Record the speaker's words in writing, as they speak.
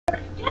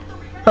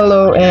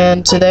Hello,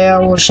 and today I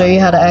will show you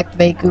how to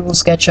activate Google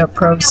SketchUp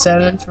Pro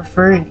 7 for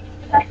free.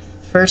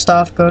 First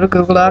off, go to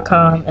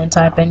google.com and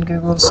type in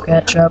Google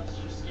SketchUp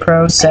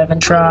Pro 7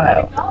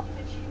 trial.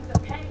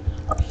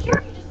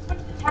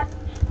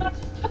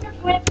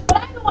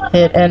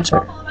 Hit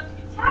enter.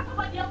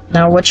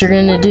 Now what you're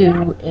going to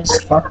do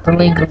is fuck the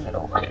link a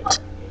little bit.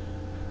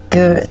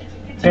 Good.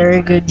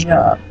 Very good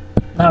job.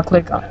 Now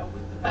click on it.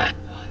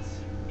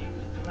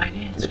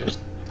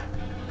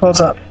 Pulls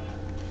up.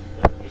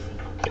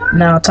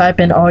 Now type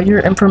in all your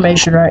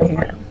information right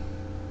here.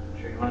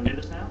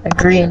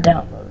 Agree and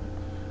download.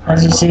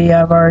 As you see,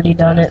 I've already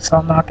done it, so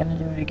I'm not going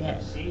to do it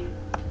again.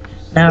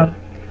 Now,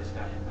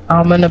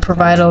 I'm going to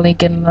provide a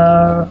link in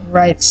the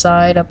right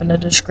side up in the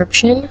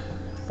description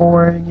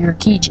for your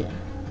keygen.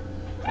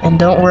 And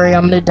don't worry,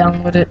 I'm going to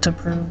download it to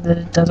prove that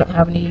it doesn't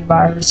have any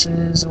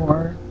viruses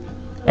or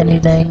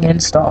anything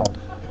installed.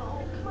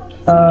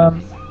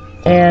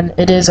 And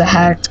it is a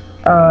hacked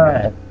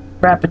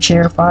rapid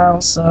share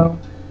file, so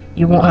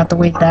you won't have to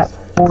wait that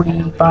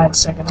 45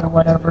 seconds or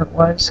whatever it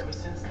was.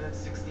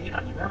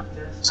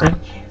 See?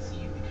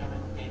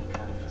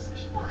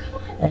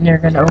 And you're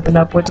going to open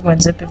up with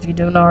WinZip. If you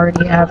don't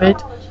already have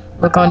it,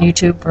 look on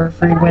YouTube for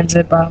free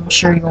WinZip. I'm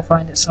sure you'll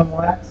find it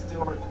somewhere.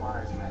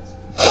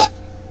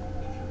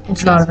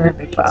 It's not a very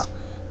big file.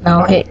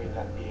 Now hit...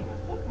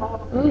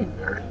 Ooh,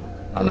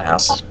 my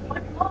mouse.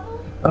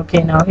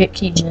 Okay, now hit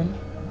keygen.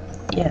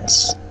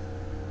 Yes.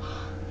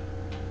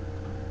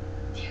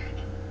 It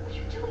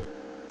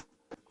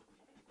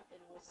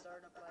will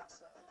start up like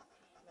so.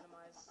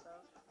 Minimize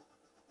stuff.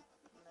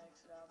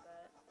 Exit out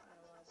that.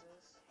 Minimize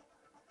this.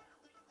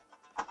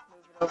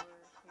 Move it over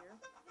here.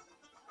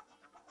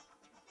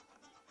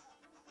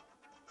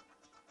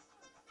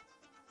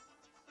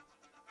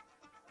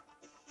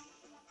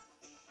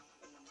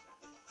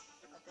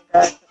 I think I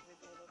accidentally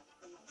pulled up.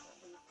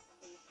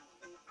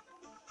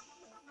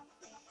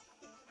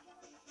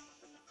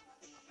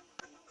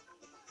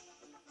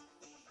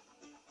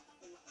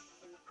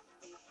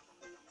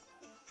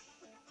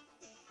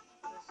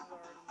 This is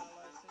already my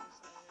license.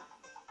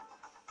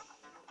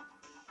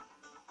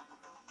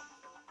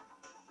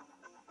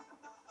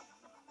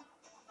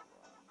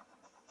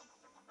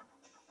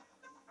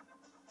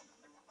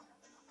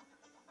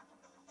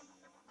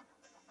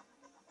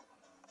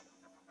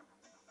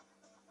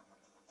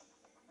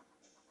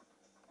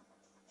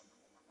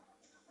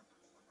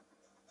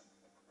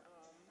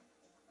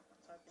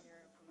 Type in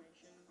your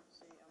information.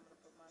 See, I'm gonna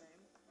put my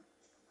name,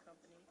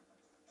 company,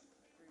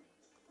 free,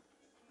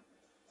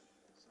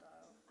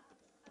 style,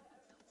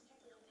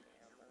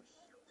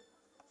 cameras.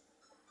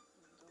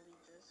 Delete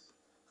this.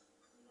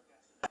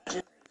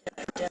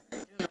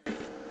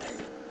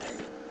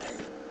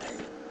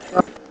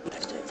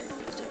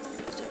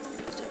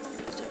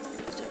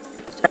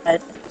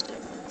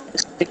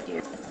 Click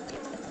here.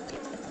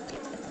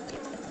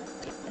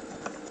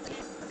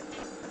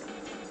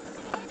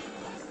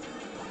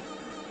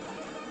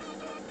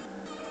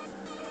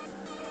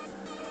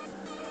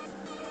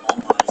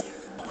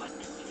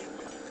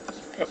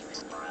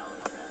 Paste.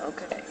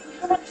 Okay.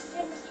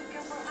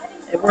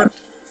 It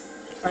worked.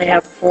 I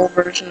have a full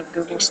version of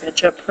Google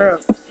SketchUp Pro.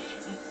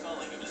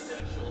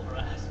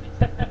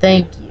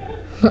 Thank you.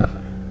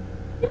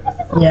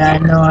 Yeah, I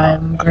know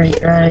I'm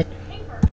great, right?